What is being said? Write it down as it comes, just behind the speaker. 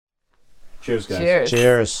Cheers, guys. Cheers.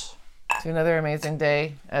 Cheers. To another amazing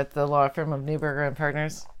day at the law firm of Newberger and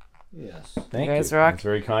Partners. Yes. Thank You guys you. rock. That's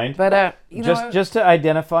very kind. But you know, Just to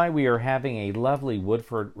identify, we are having a lovely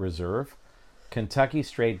Woodford Reserve Kentucky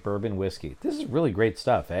Straight Bourbon Whiskey. This is really great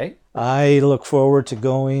stuff, eh? I look forward to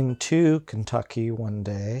going to Kentucky one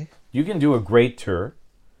day. You can do a great tour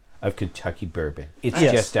of Kentucky bourbon. It's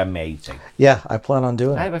Yes. just amazing. Yeah, I plan on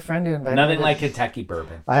doing I it. have a friend who invited Nothing me. like Kentucky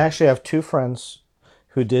bourbon. I actually have two friends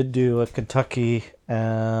who did do a Kentucky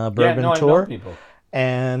bourbon I tour. know people.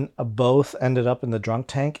 And both ended up in the drunk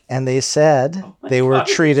tank. And they said they were God.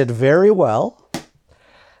 treated very well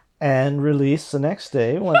and released the next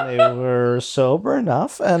day when they were sober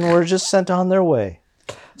enough and were just sent on their way.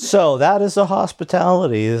 So that is the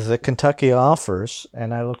hospitality that Kentucky offers.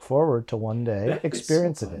 And I look forward to one day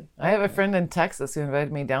experiencing it. I have a friend in Texas who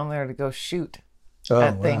invited me down there to go shoot Oh,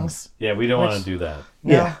 at wow. things. Yeah, we don't want to do that.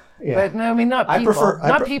 Yeah. Yeah. But no, I mean not I people. prefer-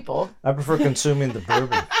 Not people. I prefer consuming the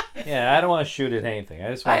bourbon. Yeah, I don't want to shoot at anything.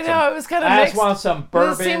 I just I want know it was kind of I mixed. just want some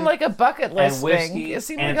bourbon. It seemed like a bucket list and whiskey thing. It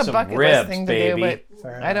seemed and like a some bucket ribs, list thing to baby. do,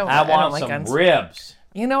 but I don't. I I don't want like some guns. ribs.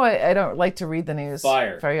 You know, I don't like to read the news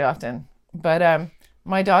Fire. very often. But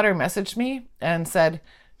my daughter messaged me and said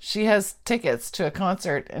she has tickets to a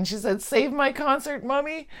concert, and she said, "Save my concert,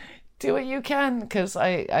 mommy. Do what you can," because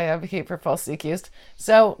I advocate for falsely accused.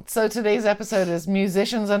 So today's episode is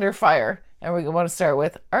musicians under fire, and we want to start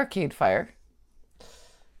with Arcade Fire.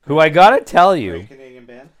 Who I gotta tell you. Canadian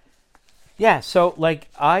band. Yeah, so like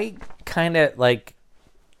I kind of like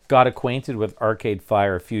got acquainted with Arcade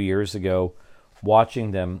Fire a few years ago, watching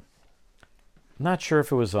them. I'm not sure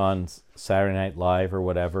if it was on Saturday Night Live or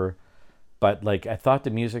whatever, but like I thought the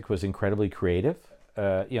music was incredibly creative.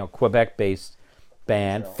 Quebec-based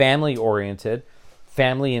band, family-oriented,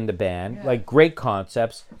 family in the band, like great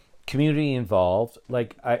concepts, community involved.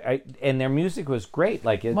 Like I and their music was great.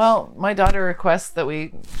 Like it's Well, my daughter requests that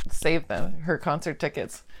we save her concert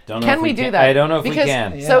tickets. Don't know Can if we we do can. that? I don't know if we Because-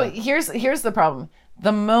 can. So here's the problem.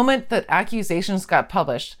 The moment that accusations got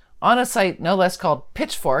published on a site no less called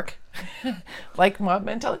Pitchfork, like mob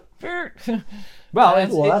mentality, Well,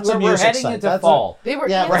 that's a we're music heading site. into That's fall. they were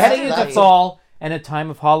Yeah, We're heading instantly- into fall and a time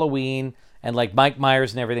of Halloween and like Mike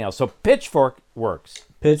Myers and everything else. So Pitchfork works. So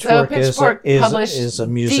Pitchfork, Pitchfork is published a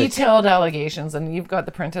music. detailed allegations, and you've got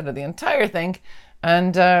the printout of the entire thing,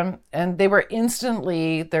 and they were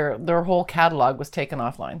instantly their whole catalog was taken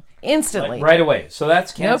offline instantly. Like, right away. So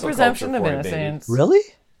that's No cancel presumption culture of for you, baby. innocence. Really?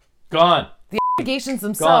 Gone. The allegations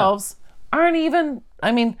themselves aren't even.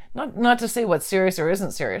 I mean, not to say what's serious or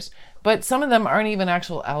isn't serious, but some of them aren't even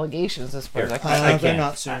actual allegations as far as I can. I they're can't.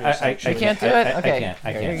 not serious. I You can't do it. Okay, I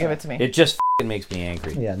can't. Here, you give it to me. It just makes me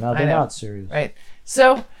angry. Yeah, no, they're know. not serious. Right.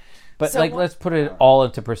 So, But So like, what- let's put it all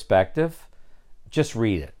into perspective. Just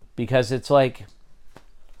read it because it's like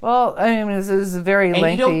well, I mean, this is a very and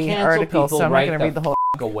you don't lengthy cancel article, people so I'm not right going to read the whole.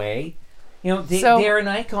 away. So- They're an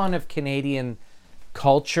icon of Canadian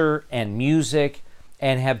culture and music,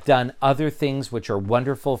 and have done other things which are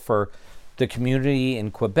wonderful for the community in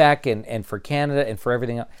Quebec and for Canada and for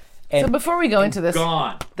everything else. And So before we go into this,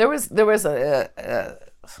 gone. there was a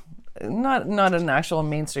not an actual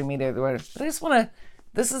mainstream media, but I just want to.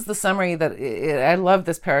 This is the summary that I love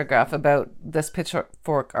this paragraph about this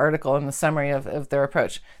Pitchfork article and the summary of their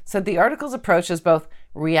approach. It said the article's approach is both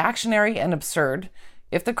reactionary and absurd.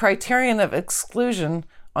 If the criterion of exclusion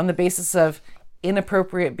on the basis of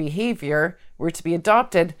inappropriate behavior were to be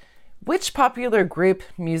adopted, which popular group,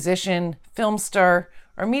 musician, film star,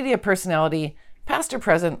 or media personality, past or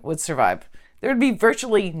present, would survive? There would be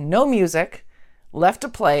virtually no music left to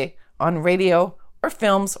play on radio or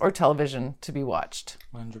films or television to be watched.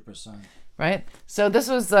 100%. Right? So this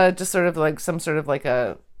was just sort of like some sort of like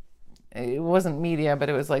it wasn't media, but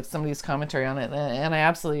it was like somebody's commentary on it. And I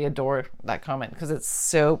absolutely adore that comment because it's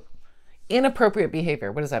so inappropriate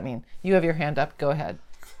behavior. What does that mean? You have your hand up. Go ahead.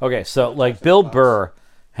 Okay, so like Bill Burr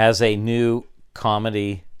has a new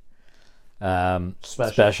comedy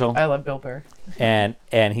special. I love Bill Burr. and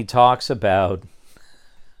he talks about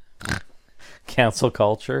cancel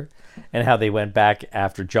culture and how they went back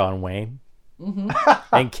after John Wayne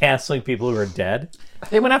and canceling people who are dead.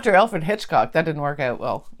 They went after Alfred Hitchcock. That didn't work out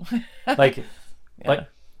well. Like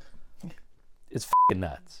it's fucking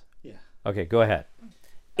nuts. Yeah. Okay, go ahead.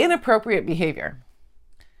 Inappropriate behavior.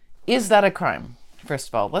 Is that a crime? First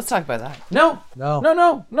of all, let's talk about that. No.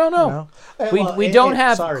 We don't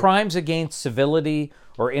have crimes against civility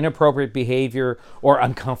or inappropriate behavior or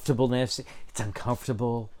uncomfortableness. It's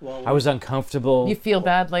uncomfortable. I was uncomfortable. You feel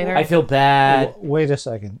bad later? I feel bad. Wait a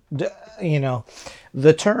second.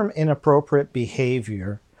 The term inappropriate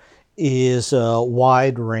behavior is a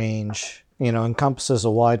wide range encompasses a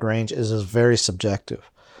wide range is very subjective.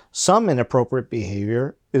 Some inappropriate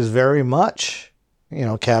behavior is very much,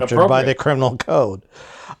 captured by the criminal code.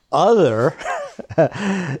 Other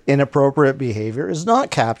inappropriate behavior is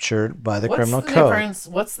not captured by the criminal code.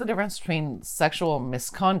 What's the difference between sexual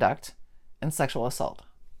misconduct and sexual assault?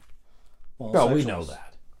 Well, we know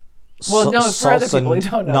that. Well, no, for other people, we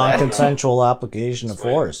don't know that. Non-consensual application of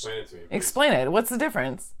force. Explain it. What's the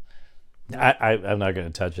difference? I'm not going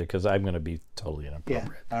to touch it because I'm going to be totally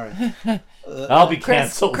inappropriate. All right. I'll be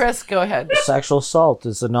canceled. Chris, go ahead. Sexual assault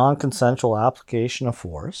is a non-consensual application of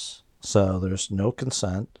force. So there's no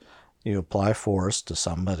consent. You apply force to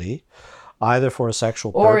somebody, either for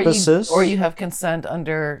sexual purposes. Or you have consent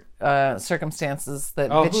under circumstances that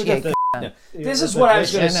vitiate consent. This is what I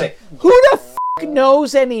was going to say. Who the f***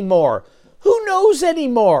 knows anymore? Who knows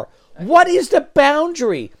anymore? What is the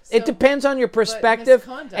boundary? It depends on your perspective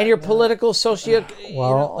and your political socio. Please.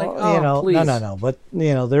 No. But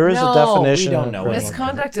there is a definition. We don't know.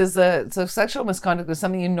 Misconduct is sexual misconduct is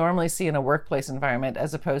something you normally see in a workplace environment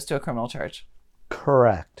as opposed to a criminal charge.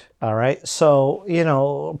 Correct. All right. So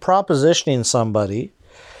propositioning somebody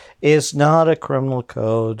is not a criminal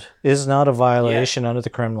code. Is not a violation under the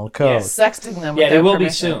criminal code. Sexting them. Yeah, it will be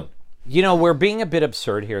soon. We're being a bit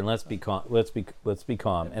absurd here, and let's be calm. Let's be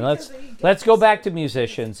calm, and let's go back to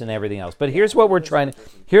musicians and everything else. But here's what we're trying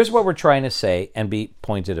to say and be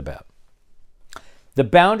pointed about. The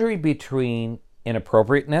boundary between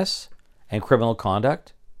inappropriateness and criminal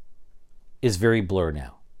conduct is very blurred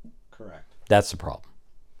now. Correct. That's the problem.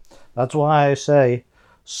 That's why I say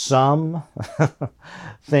some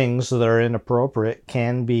things that are inappropriate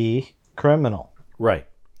can be criminal. Right.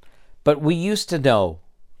 But we used to know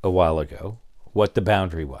a while ago what the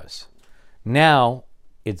boundary was. Now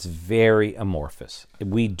it's very amorphous.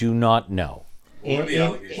 We do not know. What were the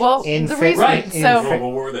allegations? Well, In the fa- reason. right.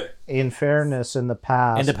 What were they? In fairness, in the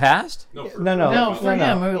past. In the past? No, for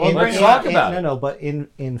him. Let's talk about it. No, but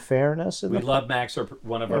in fairness, We love Max,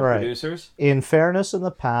 one of our Right. producers. in fairness, in the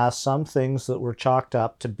past, some things that were chalked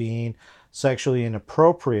up to being sexually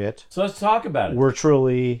inappropriate So let's talk about it. were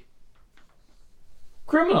truly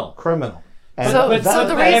criminal. criminal. So the reason-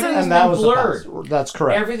 everything's and that been was the blurred. past. That's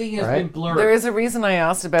correct. Everything has right? been blurred. There is a reason I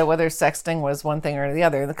asked about whether sexting was one thing or the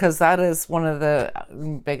other, because that is one of the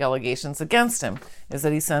big allegations against him, is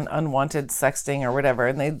that he sent unwanted sexting or whatever,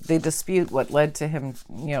 and they dispute what led to him,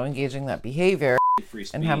 engaging that behavior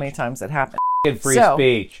and how many times it happened. Free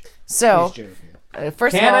speech. So,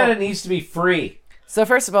 first Canada of all, needs to be free,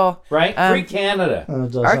 right? Free Canada.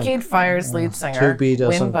 Arcade Fire's lead singer, 2B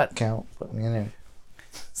doesn't Win count. But anyway.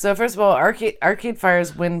 So first of all, Arcade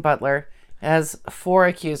Fire's Win Butler has 4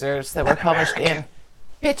 accusers that were published in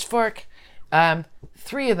Pitchfork.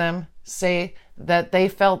 3 of them say that they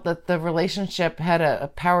felt that the relationship had a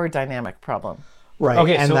power dynamic problem. Right.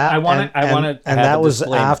 Okay, and so that, I want to. and have that a was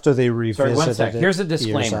disclaimer. after they Sorry, revisited one sec. it. Here's a years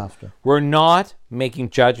disclaimer. after. We're not making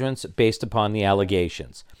judgments based upon the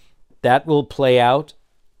allegations. That will play out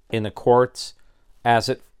in the courts as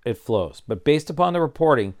it flows. But based upon the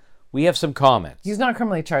reporting, we have some comments. He's not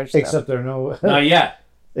criminally charged, though. Except there are no. Not yet.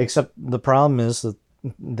 Except the problem is that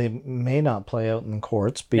they may not play out in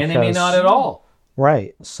courts because And they may not at all.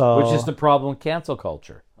 Right. So Which is the problem with cancel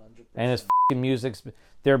culture. 100%. And his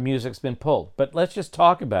their music's been pulled. But let's just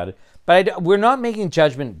talk about it. But we're not making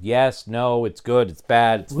judgment. Yes, no, it's good, it's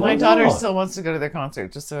bad. It's My daughter still wants to go to their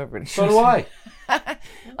concert, just so everybody So do I.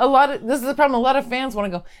 This is the problem. A lot of fans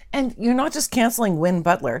want to go. And you're not just canceling Win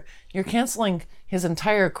Butler. You're canceling his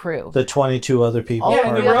entire crew. the 22 other people. All Yeah, of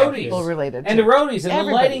and the the other roadies. people related. And to the roadies and everybody.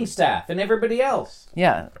 the lighting staff and everybody else.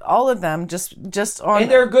 Yeah, all of them just on.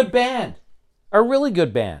 And they're a good band. A really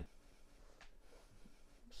good band.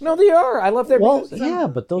 No, they are. I love their Well, music. yeah,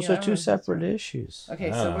 but those are two separate issues.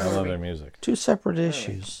 Okay, so where were we? music. Two separate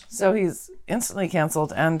issues. So he's instantly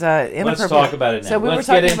canceled and Let's inappropriate. talk about it now. So we Let's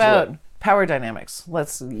were get talking into about it. power dynamics.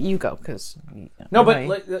 You go, because No, but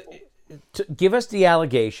give us the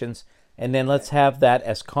allegations, and then let's have that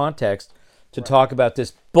as context to talk about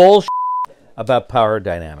this bullshit about power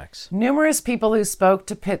dynamics. numerous people who spoke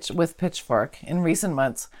to Pitchfork in recent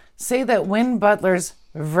months say that Win Butler's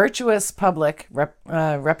virtuous public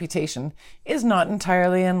reputation is not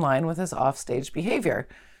entirely in line with his offstage behavior.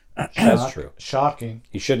 That's true. Shocking.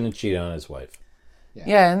 He shouldn't have cheated on his wife,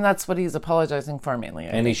 Yeah, and that's what he's apologizing for mainly.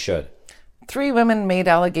 and he should. 3 women made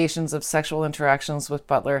allegations of sexual interactions with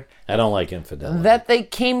Butler I don't like infidelity. that they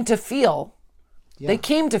came to feel. They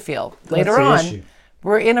came to feel later the on issue.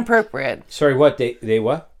 were inappropriate. Sorry, what? They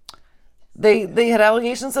what? They had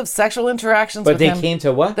allegations of sexual interactions But with they him came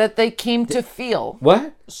to what? that they came to feel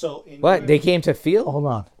What? So What? They came to feel? Oh. hold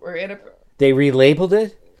on. were inappropriate. They relabeled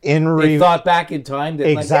it? They thought back in time that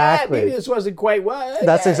Exactly. maybe this wasn't quite what.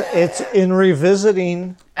 it's in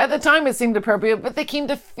revisiting. At the time, it seemed appropriate, but they came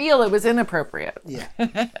to feel it was inappropriate. Yeah.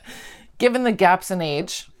 Given the gaps in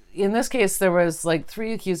age, in this case, there was like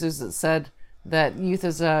 3 accusers that said that youth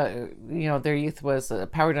is their youth was a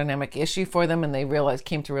power dynamic issue for them, and they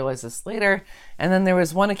came to realize this later. And then there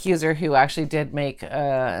was one accuser who actually did make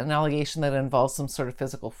an allegation that involved some sort of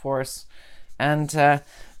physical force, and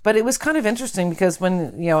but it was kind of interesting because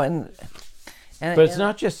when But it's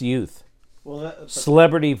not just youth.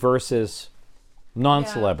 Celebrity versus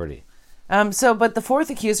non-celebrity. but the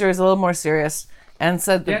 4th accuser is a little more serious and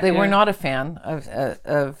said that they were not a fan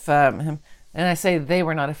of him. And I say they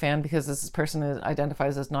were not a fan because this person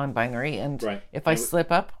identifies as non-binary, and if I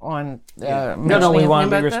slip up on No, we want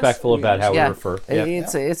to be respectful about how we refer. Yeah.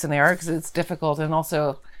 It's an error because it's difficult, and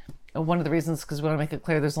also one of the reasons because we want to make it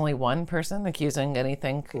clear there's only one person accusing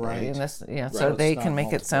anything in this. Yeah, so they can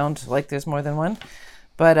make it sound like there's more than one.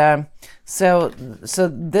 But so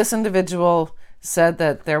this individual said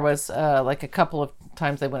that there was like a couple of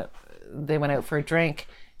times they went out for a drink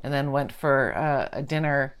and then went for a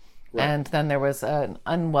dinner. Right. And then there was an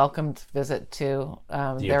unwelcomed visit to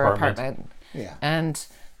their apartment. Yeah. And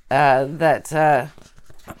but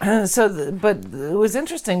it was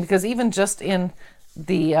interesting because even just in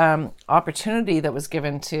the opportunity that was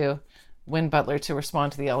given to Win Butler to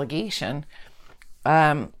respond to the allegation,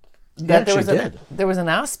 that there was an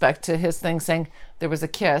aspect to his thing saying there was a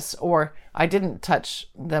kiss, or I didn't touch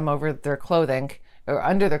them over their clothing or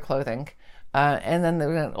under their clothing. And then they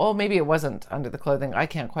went, maybe it wasn't under the clothing. I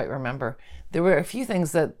can't quite remember. There were a few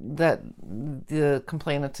things that the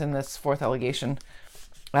complainant in this 4th allegation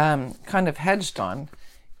kind of hedged on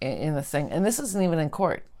in this thing. And this isn't even in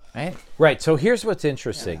court, right? Right. So here's what's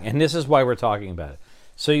interesting, and this is why we're talking about it.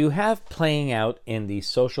 So you have playing out in the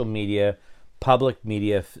social media, public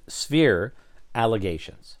media sphere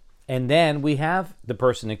allegations. And then we have the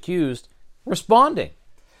person accused responding.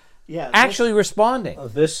 Yeah, actually responding.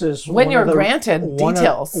 This is when you're granted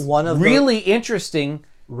details. One of really interesting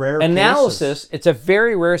rare analysis. Cases. It's a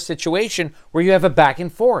very rare situation where you have a back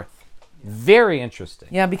and forth. Very interesting.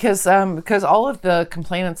 Yeah, because all of the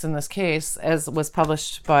complainants in this case, as was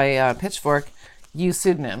published by Pitchfork, use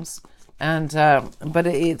pseudonyms, and but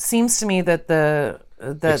it seems to me that that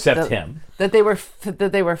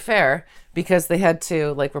they were fair because they had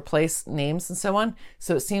to like replace names and so on.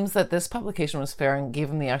 So it seems that this publication was fair and gave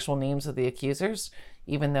them the actual names of the accusers,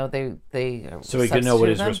 even though they so we can know what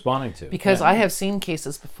he's responding to. Because I have seen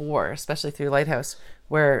cases before, especially through Lighthouse,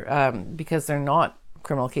 where because they're not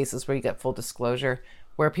criminal cases where you get full disclosure,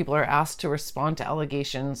 where people are asked to respond to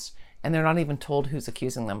allegations and they're not even told who's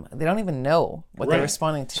accusing them. They don't even know what they're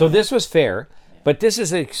responding to. So this was fair, but this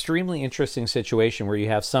is an extremely interesting situation where you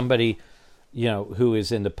have somebody, who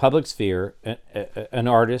is in the public sphere, an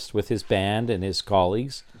artist with his band and his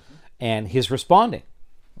colleagues, and he's responding.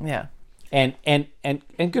 Yeah. And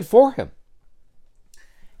good for him.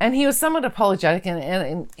 And he was somewhat apologetic,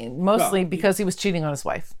 and mostly because he was cheating on his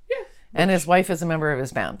wife. Yeah. And his wife is a member of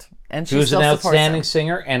his band, and she was an outstanding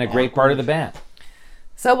singer and a great part of the band.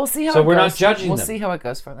 So we'll see how. So it we're goes. not judging them. We'll see how it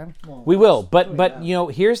goes for them. We will, but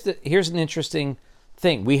here's an interesting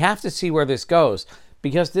thing. We have to see where this goes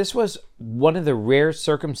because this was one of the rare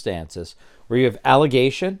circumstances where you have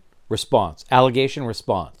allegation, response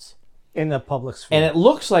in the public sphere, and it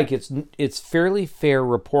looks like it's fairly fair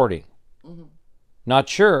reporting. Mm-hmm. Not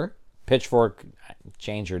sure. Pitchfork,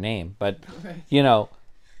 change your name, but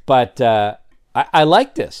But I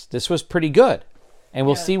like this. This was pretty good, and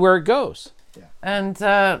we'll see where it goes. Yeah. And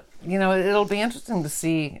it'll be interesting to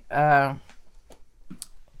see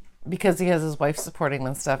because he has his wife supporting him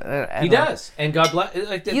and stuff. He does, and God bless.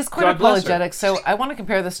 He's quite apologetic. So I want to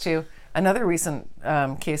compare this to another recent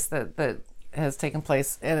case that has taken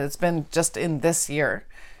place, and it's been just in this year.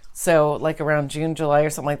 So like around June, July, or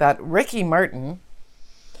something like that. Ricky Martin.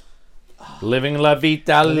 Living La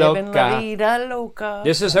Vida Loca. Living La Vida Loca.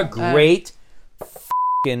 This is a great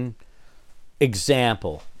f***ing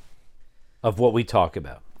example of what we talk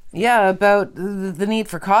about. Yeah, about the need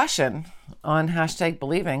for caution on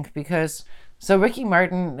 #believing because Ricky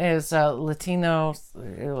Martin is a Latino,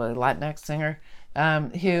 Latinx singer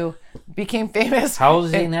who became famous. How old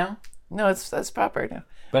is he now? No, that's proper now.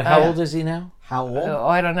 But how old is he now? How old? Oh,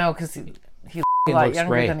 I don't know because he a lot younger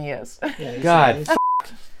great. than he is. Yeah, God.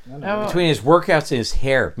 Between his workouts and his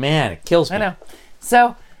hair, man, it kills me. I know.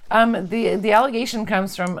 So the allegation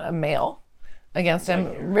comes from a male against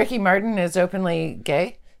him. Ricky Martin is openly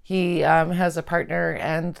gay. He has a partner,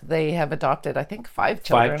 and they have adopted, I think, 5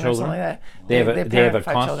 children. 5 children. Or something like that. They have a parent constituted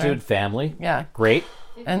 5 children. family. Yeah. Great.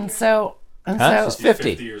 And so And Huh? so, He's 50.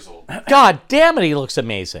 50 years old. God damn it, he looks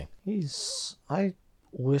amazing. I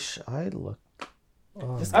wish I looked.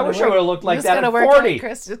 I wish I would have looked like just that gotta at work 40. out,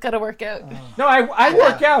 Chris. Just gotta work out. No, I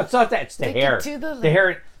work out. It's not that. It's the Take it hair. to the The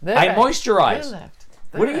hair. The I right, moisturize. the left,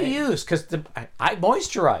 the What do right. you use? Because I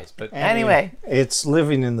moisturize. But Anyway, It's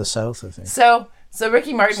living in the South, I think. so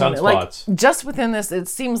Ricky Martin, Sunspots. like just within this, it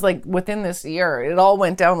seems like within this year, it all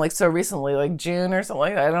went down like so recently, like June or something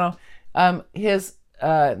like that. I don't know. His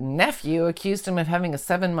nephew accused him of having a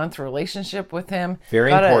 7-month relationship with him. very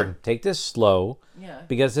Got a- important. Take this slow. Yeah.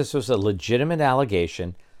 Because this was a legitimate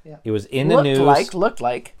allegation. It was in the Looked news.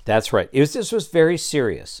 like. That's right. This was very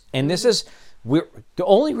serious. And this is the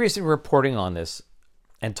only reason we're reporting on this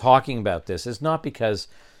and talking about this is not because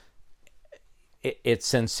it's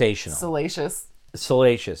sensational,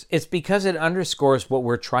 Salacious. It's because it underscores what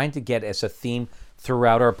we're trying to get as a theme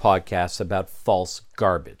throughout our podcasts about false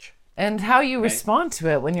garbage. And how you respond to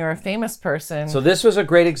it when you're a famous person. So this was a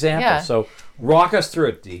great example. Yeah. So rock us through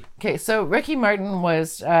it, Dee. Okay, so Ricky Martin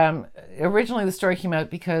was originally the story came out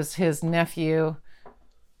because his nephew,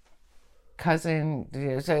 cousin,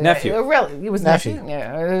 Nephew. It was nephew.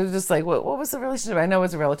 Yeah, it was just like what was the relationship? I know it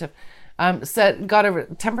was a relative. Got a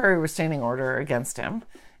temporary restraining order against him,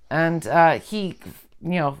 and he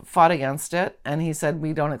fought against it, and he said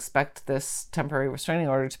we don't expect this temporary restraining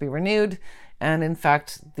order to be renewed. And in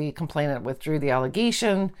fact, the complainant withdrew the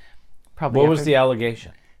allegation. Probably. What was the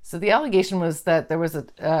allegation? So the allegation was that there was a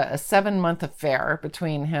 7-month affair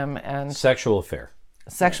between him and Sexual affair.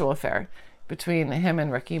 sexual affair between him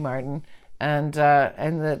and Ricky Martin, and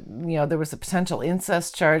that there was a potential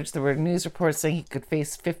incest charge. There were news reports saying he could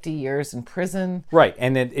face 50 years in prison. Right,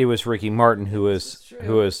 and it was Ricky Martin who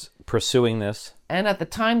was pursuing this. And at the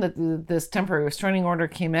time that this temporary restraining order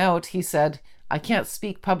came out, he said, "I can't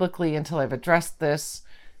speak publicly until I've addressed this."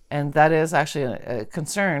 And that is actually a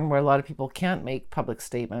concern where a lot of people can't make public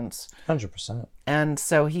statements. 100%. And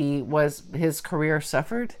so his career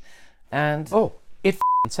suffered. And Oh, it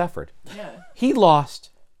suffered. Yeah. He lost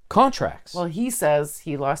contracts. well, he says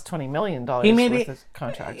he lost $20 million He made worth it- of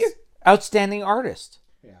contracts. Outstanding artist.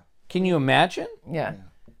 Yeah. Can you imagine? Yeah.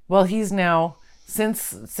 Well, he's now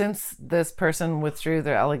since this person withdrew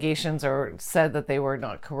their allegations or said that they were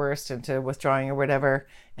not coerced into withdrawing or whatever,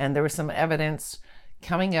 and there was some evidence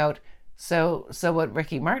coming out. So what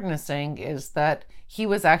Ricky Martin is saying is that he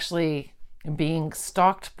was actually being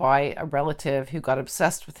stalked by a relative who got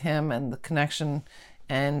obsessed with him and the connection,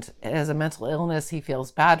 and has a mental illness. He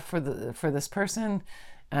feels bad for this person,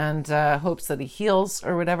 and hopes that he heals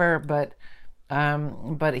or whatever. But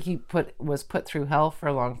he was put through hell for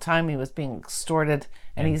a long time. He was being extorted,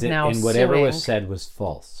 and he's now and whatever suing. was said was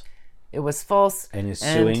false. It was false. And he's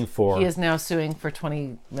suing for- He is now suing for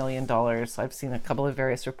 $20 million. I've seen a couple of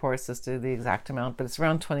various reports as to the exact amount, but it's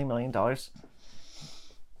around $20 million.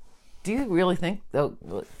 Do you really think, though,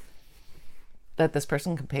 that this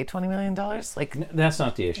person can pay $20 million? Like, That's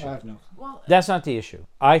not the issue. well, That's not the issue.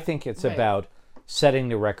 I think it's Right. about setting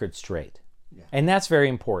the record straight. And that's very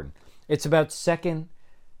important. It's about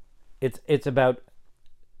it's about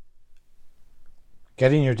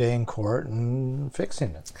Getting your day in court and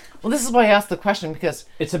fixing it. well, this is why I asked the question, because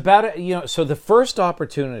it's about so the first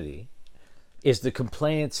opportunity is the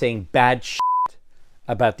complainant saying bad shit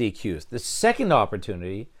about the accused. The second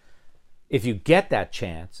opportunity, if you get that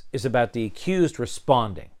chance, is about the accused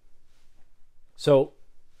responding. So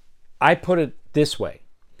I put it this way.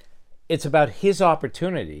 It's about his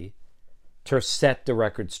opportunity to set the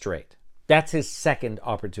record straight. That's his second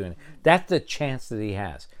opportunity. That's the chance that he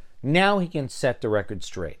has. Now he can set the record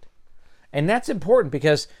straight. And that's important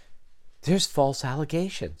because there's false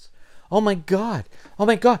allegations. Oh my God. Oh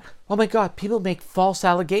my God. Oh my God. People make false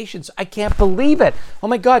allegations. I can't believe it. Oh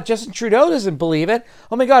my God. Justin Trudeau doesn't believe it.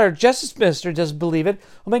 Oh my God. Our Justice Minister doesn't believe it.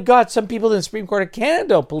 Oh my God. Some people in the Supreme Court of Canada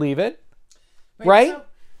don't believe it. Right?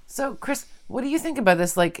 So Chris, what do you think about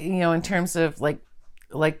this? Like, in terms of like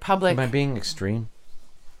public, Am I being extreme?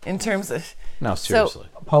 in terms of, No, seriously.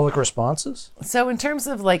 Public responses? so in terms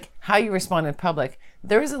of like how you respond in public,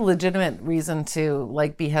 there is a legitimate reason to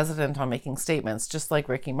like be hesitant on making statements, just like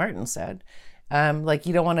Ricky Martin said. Like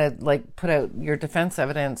you don't want to like put out your defense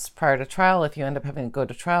evidence prior to trial if you end up having to go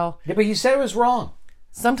to trial. Yeah, but he said it was wrong.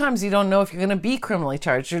 Sometimes you don't know if you're going to be criminally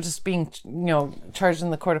charged. You're just being, charged in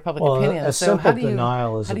the court of public Well, opinion. a So simple how do you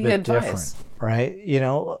denial is how a do you bit advise? different, right?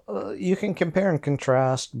 You can compare and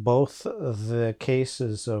contrast both the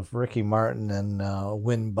cases of Ricky Martin and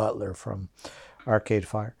Win Butler from Arcade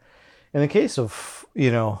Fire. In the case of,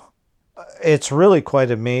 it's really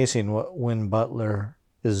quite amazing what Win Butler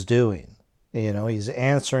is doing. He's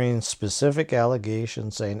answering specific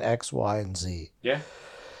allegations saying X, Y, and Z. Yeah.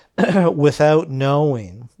 without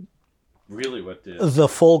knowing Really, what did? the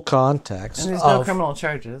full context And there's no of criminal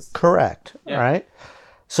charges. correct, right?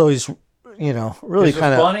 So he's, really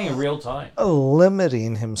kind of responding in real time.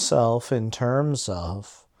 limiting himself in terms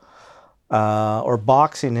of, or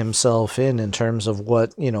boxing himself in terms of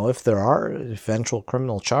what, if there are eventual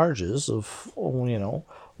criminal charges of,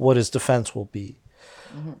 what his defense will be.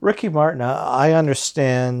 Ricky Martin, I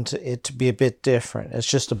understand it to be a bit different. It's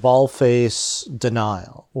just a bald-face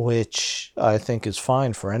denial, which I think is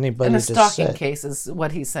fine for anybody In a to stalking say. case is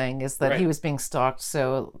what he's saying is that he Right. was being stalked.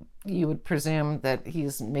 So you would presume that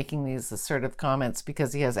he's making these assertive comments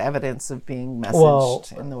because he has evidence of being messaged Well,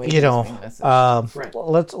 in the way he's being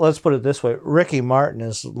messaged. let's put it this way: Ricky Martin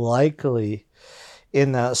is likely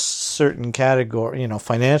in that certain category,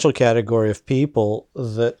 financial category of people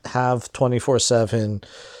that have 24/7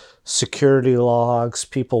 security logs,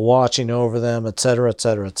 people watching over them, et cetera, et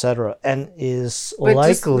cetera, et cetera, and is But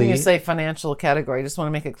just when likely. you say financial category, I just want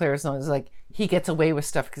to make it clear. It's not it's like he gets away with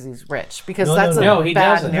stuff because he's rich. Because No, that's no, a No, he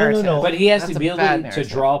bad doesn't. narrative. But he has That's the a bad ability to narrative.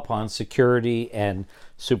 draw upon security and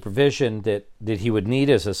supervision that he would need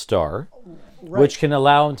as a star, which can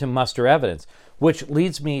allow him to muster evidence. Which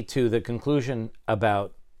leads me to the conclusion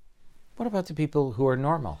about what about the people who are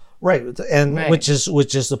normal Right, and Right. which is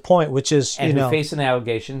the point, which is and who face an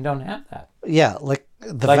allegation and don't have that. yeah, like the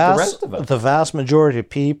Like the vast rest of us. the vast majority of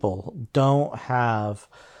people don't have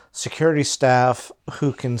security staff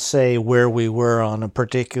who can say where we were on a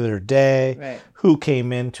particular day, Right. who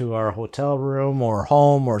came into our hotel room or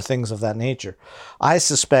home or things of that nature. I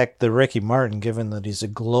suspect that Ricky Martin, given that he's a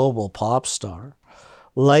global pop star,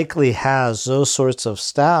 likely has those sorts of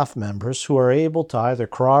staff members who are able to either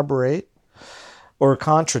corroborate or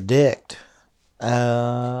contradict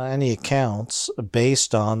any accounts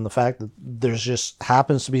based on the fact that there's just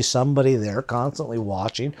happens to be somebody there constantly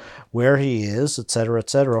watching where he is, et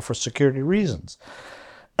cetera, for security reasons.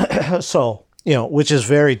 So, which is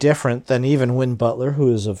very different than even Win Butler,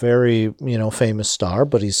 who is a very, famous star,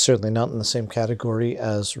 but he's certainly not in the same category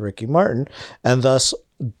as Ricky Martin, and thus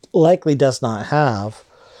likely does not have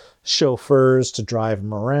chauffeurs to drive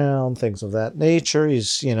him around, things of that nature.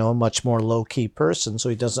 He's, a much more low-key person, so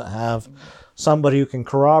he doesn't have somebody who can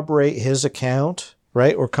corroborate his account,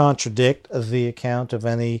 right, or contradict the account of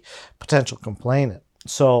any potential complainant.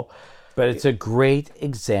 So, But it's a great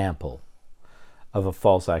example of a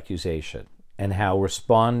false accusation and how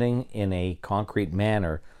responding in a concrete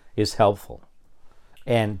manner is helpful.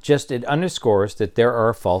 And just it underscores that there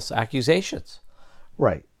are false accusations.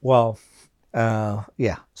 right, well,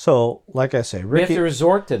 yeah. So, like I say, We have Ricky, to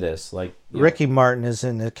resort to this. Like Ricky Martin is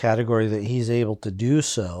in the category that he's able to do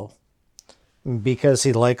so because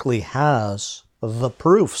he likely has the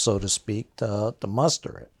proof, so to speak, to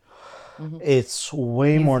muster it. It's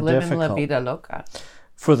way He's more living la difficult vida loca.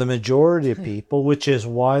 for the majority of people, which is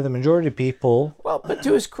why the majority of people. Well, but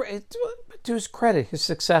to his credit, he's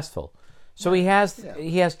successful. So he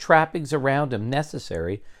has trappings around him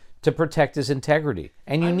necessary to protect his integrity,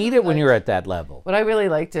 and you need it when you're at that level. What I really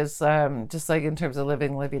liked is just like in terms of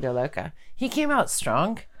living la vida loca, he came out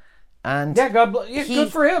strong. And Yeah,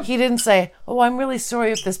 good for him. He didn't say, "Oh, I'm really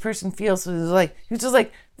sorry if this person feels." So he was just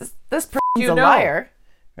like, "This person's a know. liar,"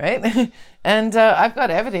 right? And I've got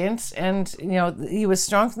evidence, and he was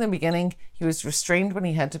strong from the beginning. He was restrained when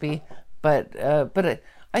he had to be, but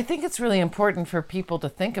I think it's really important for people to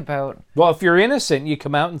think about. Well, if you're innocent, you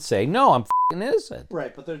come out and say, "No, I'm f***ing innocent.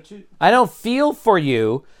 Right, but they're too. I don't feel for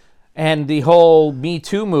you." And the whole Me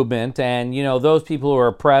Too movement, and those people who are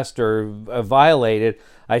oppressed or violated,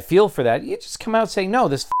 I feel for that. You just come out saying, "No,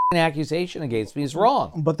 this f***ing accusation against me is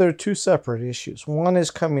wrong." But they're two separate issues. One is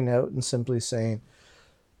coming out and simply saying,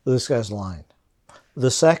 "This guy's lying." The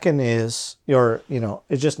second is,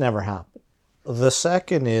 it just never happened. The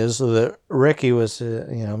second is that Ricky was,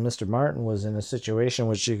 Mr. Martin was in a situation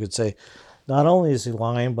which you could say, not only is he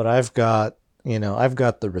lying, but I've got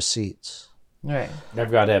the receipts, Right.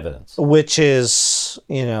 I've got evidence. which is,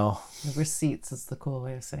 Receipts is the cool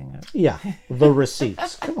way of saying it. yeah, the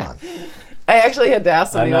receipts. Come on. I actually had to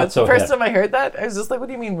ask somebody I'm not once. so The first hip. time I heard that, I was just like, "What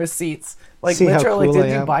do you mean receipts? Like See how literally, cool I did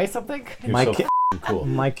you am? buy something?" My, so ki- Cool.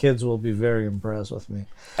 my kids will be very impressed with me.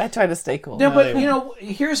 I try to stay cool. No, but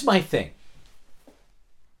here's my thing.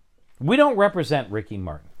 We don't represent Ricky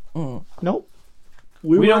Martin. Nope.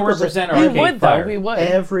 We don't represent we Arcade would though. Fire. We would.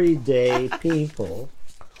 everyday people.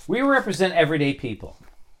 We represent everyday people,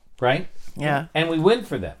 right? Yeah. And we win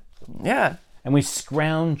for them. Yeah. And we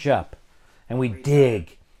scrounge up, and we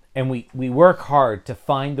dig, and we work hard to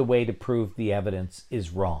find a way to prove the evidence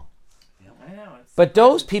is wrong. I know. But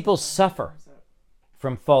those people suffer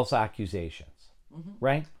from false accusations,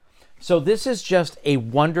 right? So this is just a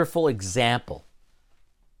wonderful example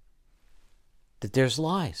that there's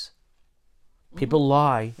lies. People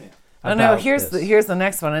lie. Oh no! about Here's this. here's the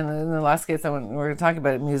next one. And in the last case, we're going to talk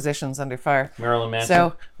about musicians under fire. Marilyn Manson.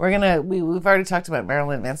 So we've already talked about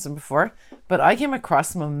Marilyn Manson before, but I came across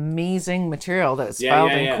some amazing material that was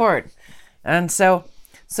filed in court, and so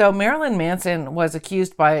Marilyn Manson was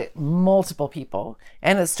accused by multiple people,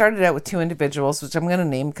 and it started out with two individuals, which I'm going to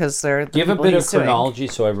name because they're the Give a people bit of he's suing. chronology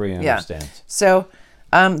so everyone understands. So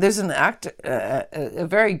there's an actor, a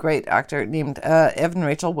very great actor named Evan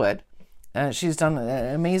Rachel Wood. She's done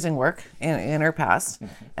amazing work in her past.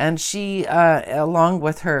 And she, along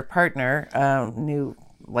with her partner, new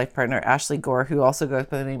life partner, Ashley Gore, who also goes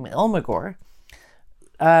by the name Ilma Gore,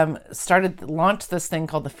 launched this thing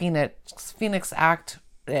called the Phoenix Act,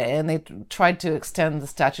 and they tried to extend the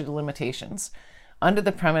statute of limitations under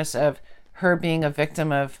the premise of her being a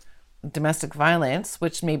victim of domestic violence,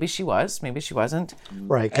 which maybe she was, maybe she wasn't.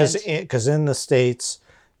 Right, because in the States,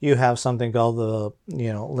 you have something called the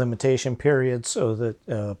limitation period, so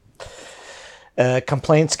that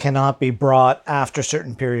complaints cannot be brought after a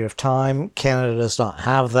certain period of time. Canada does not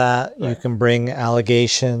have that. Right. You can bring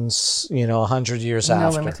allegations, 100 years No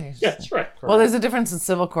after. limitations. Yeah, that's right. Well, there's a difference in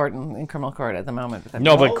civil court and criminal court at the moment.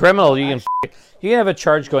 No, but criminal, you can have a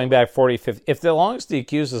charge going back 40, 50. If as long as the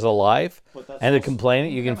accused is alive and the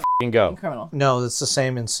complainant, you can go. criminal. No, it's the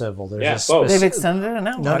same in civil. There's Yeah, a both. They've extended it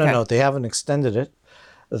now? No, Okay. no, they haven't extended it.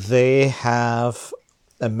 They have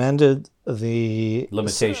amended the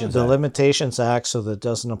Limitations Act. Act so that it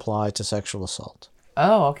doesn't apply to sexual assault.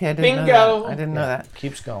 Oh, okay. I didn't know Bingo. that. I didn't know that.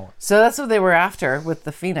 Keeps going. So that's what they were after with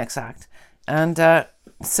the Phoenix Act. And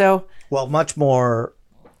so Well, much more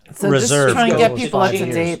just reserved. try and get goes people up 5 to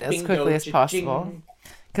years. date as quickly as possible.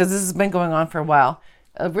 Because this has been going on for a while.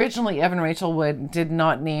 Originally, Evan Rachel Wood did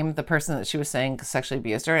not name the person that she was saying sexually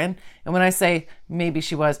abused her. And when I say maybe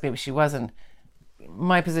she was, maybe she wasn't,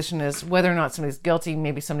 my position is whether or not somebody's guilty,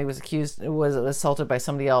 maybe somebody was assaulted by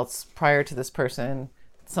somebody else prior to this person.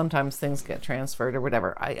 Sometimes things get transferred or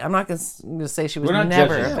whatever. I'm not going to say she was We're not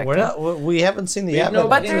never judging. a We're victim. not. We haven't seen the have evidence. no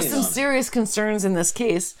But there's opinion some on it. serious concerns in this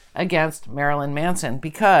case against Marilyn Manson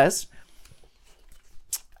because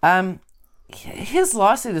his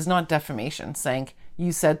lawsuit is not defamation, saying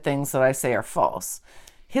you said things that I say are false.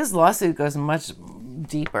 His lawsuit goes much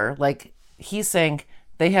deeper. Like he's saying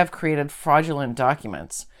they have created fraudulent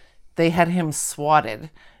documents. They had him swatted.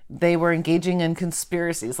 They were engaging in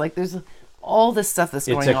conspiracies. Like there's all this stuff that's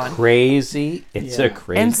going on. It's a crazy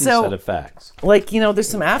And so- set of facts. Like, there's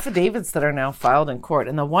some affidavits that are now filed in court.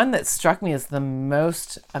 And the one that struck me as the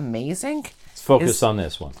most amazing, Let's focus is- on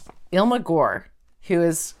this one. Ilma Gore, who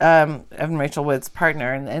is Evan Rachel Wood's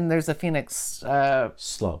partner. And there's a Phoenix,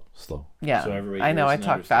 Slow. yeah, So everybody I know I hears and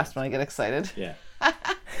talk fast understands. when I get excited. Yeah.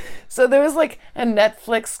 So there was like a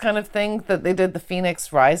Netflix kind of thing that they did, the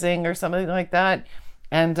Phoenix Rising or something like that.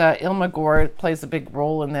 And Ilma Gore plays a big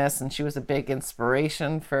role in this, and she was a big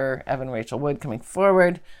inspiration for Evan Rachel Wood coming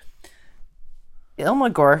forward. Ilma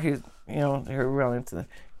Gore, who's, her real name's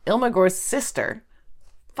Ilma Gore's sister,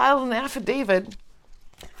 filed an affidavit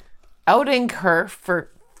outing her for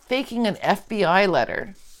faking an FBI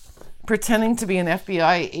letter, pretending to be an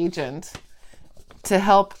FBI agent to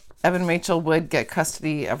help Evan Rachel Wood get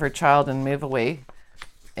custody of her child and move away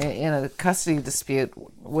in a custody dispute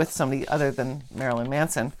with somebody other than Marilyn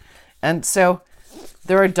Manson. And so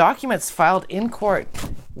there are documents filed in court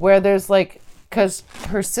where there's because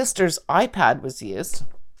her sister's iPad was used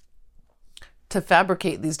to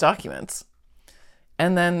fabricate these documents.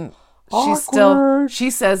 And then she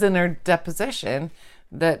says in her deposition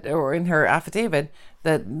or in her affidavit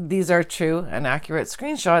that these are true and accurate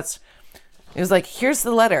screenshots. It was like, here's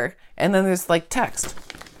the letter, and then there's text.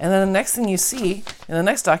 And then the next thing you see in the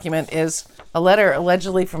next document is a letter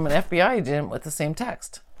allegedly from an FBI agent with the same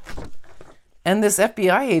text. And this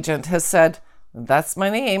FBI agent has said, that's my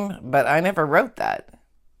name, but I never wrote that.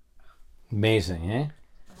 Amazing, eh?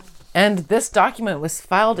 And this document was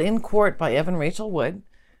filed in court by Evan Rachel Wood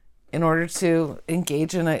in order to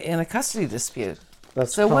engage in a custody dispute.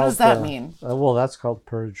 So what does that mean? Well, that's called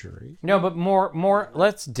perjury. No, but more.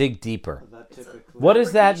 Let's dig deeper. What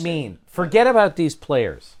does that mean? Forget about these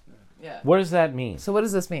players. Yeah. What does that mean? So what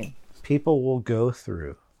does this mean? People will go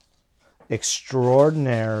through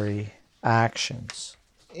extraordinary actions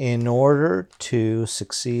in order to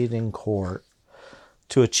succeed in court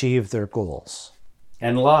to achieve their goals,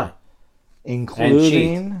 And lie.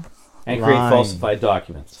 including And create lying, falsified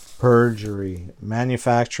documents. perjury,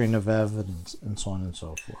 manufacturing of evidence, and so on and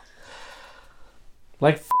so forth.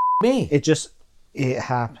 Like me. It just It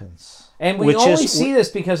happens. And we Which only is- see this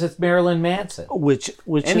because it's Marilyn Manson. Which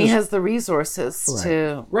And is he has the resources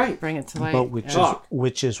to Right. bring it to light. but Yeah.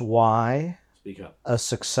 which is why Speak up. a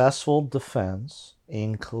successful defense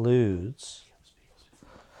includes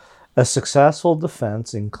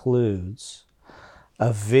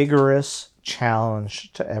a vigorous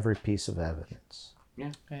challenge to every piece of evidence.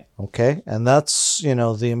 Yeah. Right. Okay? And that's,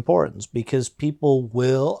 the importance, because people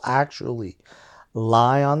will actually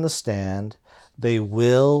lie on the stand. They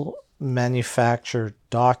will manufacture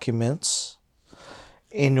documents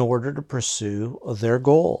in order to pursue their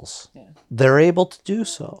goals. Yeah. They're able to do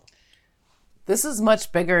so. This is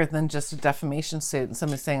much bigger than just a defamation suit and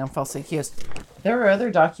somebody saying I'm falsely accused. There are other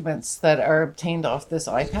documents that are obtained off this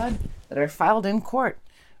iPad that are filed in court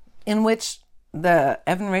in which the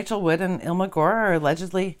Evan Rachel Wood and Ilma Gore are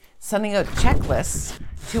allegedly sending out checklists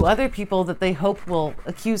to other people that they hope will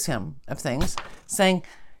accuse him of things, saying,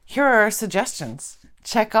 here are our suggestions.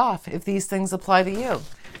 Check off if these things apply to you.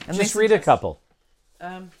 And Just they read a suggest- couple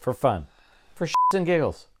for fun, for shits and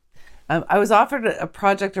giggles. I was offered a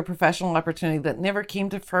project or professional opportunity that never came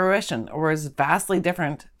to fruition or was vastly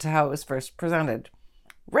different to how it was first presented.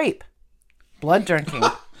 Rape, blood drinking,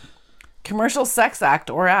 commercial sex act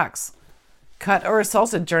or acts, cut or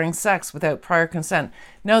assaulted during sex without prior consent.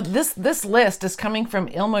 Now, this list is coming from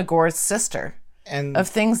Ilma Gore's sister And of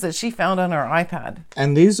things that she found on her iPad.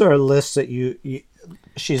 and these are lists that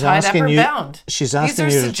she's Tied up asking or you bound. she's These asking are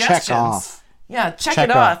you to check suggestions. off. Yeah, check Check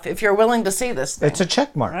it off. off if you're willing to see this thing. It's a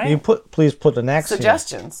check mark. Right? You please put an X here.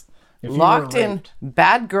 Suggestions. you were Locked in raped.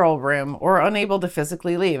 bad girl room or unable to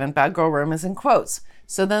physically leave. And bad girl room is in quotes.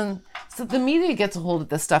 So the media gets a hold of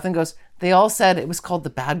this stuff and goes, they all said it was called the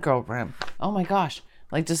bad girl room. Oh my gosh.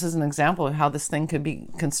 Like, just as an example of how this thing could be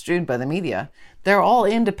construed by the media. They're all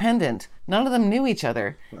independent. None of them knew each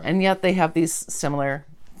other. And yet they have these similar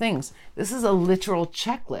things. This is a literal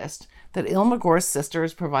checklist that Ilma Gore's sister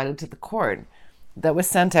has provided to the court that was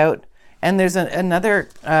sent out. And there's another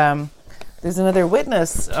witness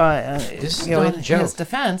This is not a in joke. his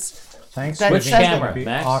defense Thanks. That for Which says being that- camera, be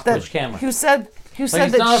Max? awkward. Which camera? who said Like, that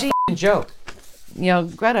it's not she a f***ing joke.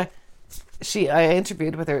 Greta, I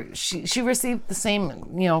interviewed with her. She received the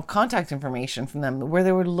same, contact information from them where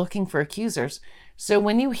they were looking for accusers. So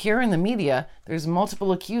when you hear in the media, there's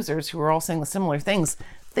multiple accusers who are all saying the similar things.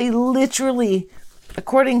 They literally,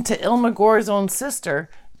 according to Ilma Gore's own sister,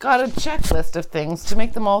 got a checklist of things to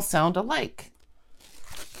make them all sound alike.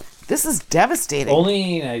 This is devastating. Only in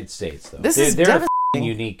the United States, though. This they're, is they're devastating. f***ing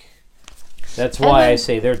unique. That's why then I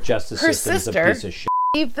say their justice her system is a sister- piece of shit.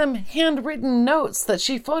 Gave them handwritten notes that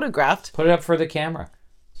she photographed. Put it up for the camera.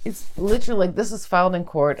 It's literally like this is filed in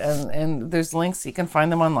court, and there's links, you can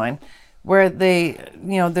find them online, where they,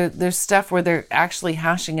 there's stuff where they're actually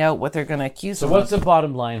hashing out what they're going to accuse So them what's of. the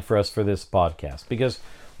bottom line for us for this podcast? Because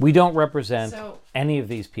we don't represent So- any of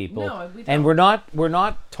these people, No, we and don't. we're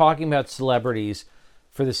not talking about celebrities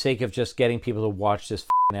for the sake of just getting people to watch this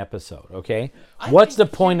f***ing episode. Okay, what's the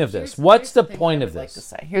point of this? What's the point of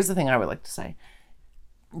this? Here's the thing I would like to say.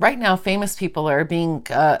 Right now, famous people are being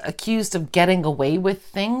accused of getting away with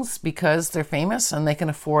things because they're famous and they can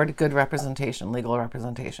afford good representation, legal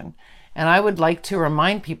representation. And I would like to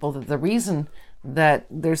remind people that the reason that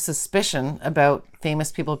there's suspicion about famous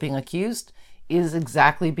people being accused is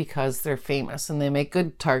exactly because they're famous and they make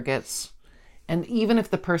good targets. And even if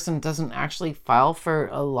the person doesn't actually file for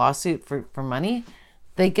a lawsuit for money,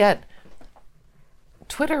 they get...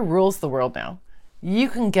 Twitter rules the world now. You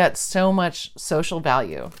can get so much social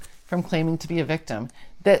value from claiming to be a victim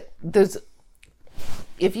that there's...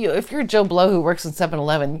 If you're Joe Blow who works in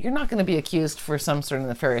 7-Eleven, you're not going to be accused for some sort of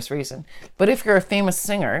nefarious reason. But if you're a famous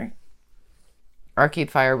singer,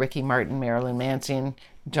 Arcade Fire, Ricky Martin, Marilyn Manson,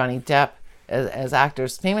 Johnny Depp, as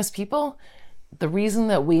actors, famous people, the reason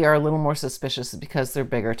that we are a little more suspicious is because they're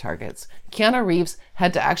bigger targets. Keanu Reeves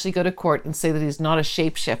had to actually go to court and say that he's not a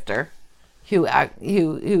shapeshifter who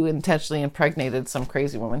intentionally impregnated some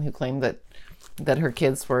crazy woman who claimed that her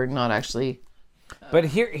kids were not actually... But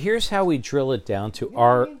here's how we drill it down to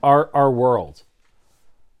our world.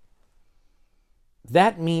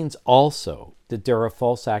 That means also that there are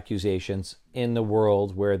false accusations in the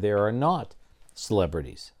world where there are not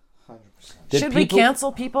celebrities. 100%. Should we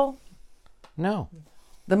cancel people No.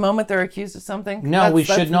 the moment they're accused of something? No, we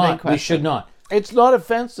That's should the big not. We question. should not. It's not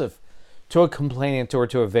offensive to a complainant or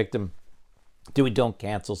to a victim that we don't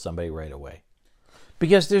cancel somebody right away.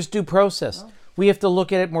 Because there's due process. We have to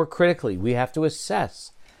look at it more critically. We have to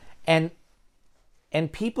assess. And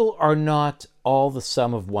people are not all the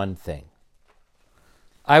sum of one thing.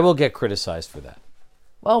 I will get criticized for that.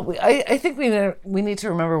 Well, I think we need to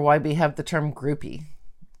remember why we have the term groupie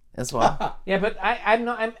as well. Yeah, but I'm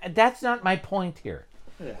not. That's not my point here.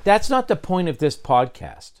 That's not the point of this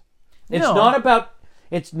podcast. It's No. not about.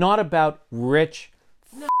 It's not about rich,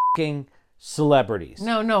 fucking celebrities.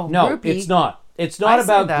 No, no. groupie. It's not. It's not I said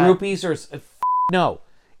about that. groupies or. No,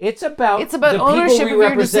 it's about. It's about the ownership people of we your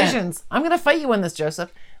represent. decisions. I'm going to fight you on this,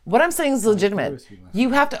 Joseph. What I'm saying is legitimate. You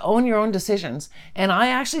have to own your own decisions. And I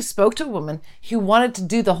actually spoke to a woman who wanted to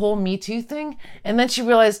do the whole Me Too thing, and then she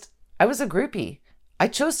realized I was a groupie. I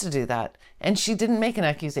chose to do that, and she didn't make an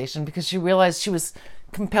accusation because she realized she was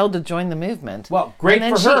compelled to join the movement. Well, great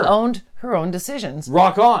and then for her. she owned her own decisions.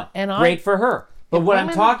 Rock on. And Great for her. But what I'm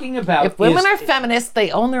women- talking about If women is are feminists, they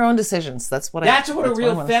own their own decisions. That's what that's I. what a I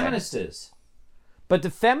real wanna say. feminist is. But the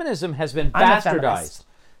feminism has been I'm a bastardized. feminist.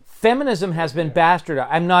 Feminism has been bastardized.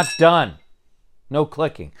 I'm not done. No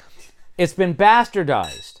clicking. It's been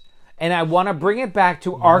bastardized. And I want to bring it back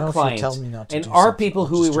to our if you clients tell me not to and do our something, people I'll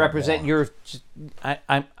who we just turn it represent.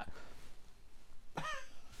 off.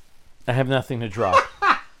 I have nothing to drop.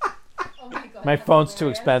 My phone's too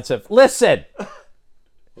expensive. Listen.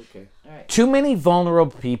 Okay. Too many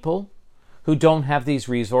vulnerable people who don't have these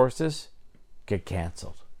resources get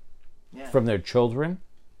canceled from their children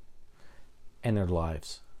and their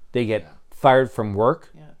lives. They get fired from work.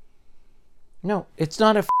 Yeah. No, it's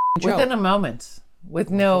not a joke. Within a moment, with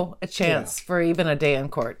no a chance for even a day in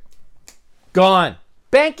court. Gone.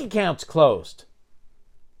 Bank accounts closed.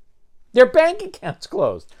 Their bank accounts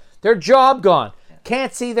closed. Their job gone.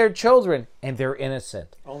 Can't see their children, and they're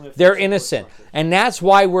innocent. They're innocent. And that's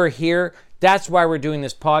why we're here. That's why we're doing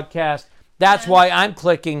this podcast. That's why I'm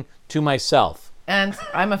clicking to myself. And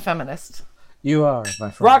I'm a feminist. You are,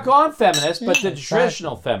 my friend. Rock on feminist, but the exactly.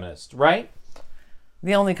 traditional feminist, right?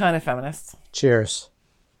 The only kind of feminist. Cheers.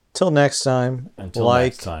 Till next time. Until like,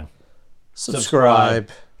 next time.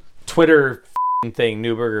 subscribe. Twitter thing,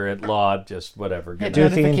 Newberger at Law, just whatever. Good Hit night.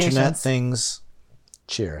 Do the internet Notifications. things.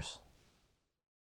 Cheers.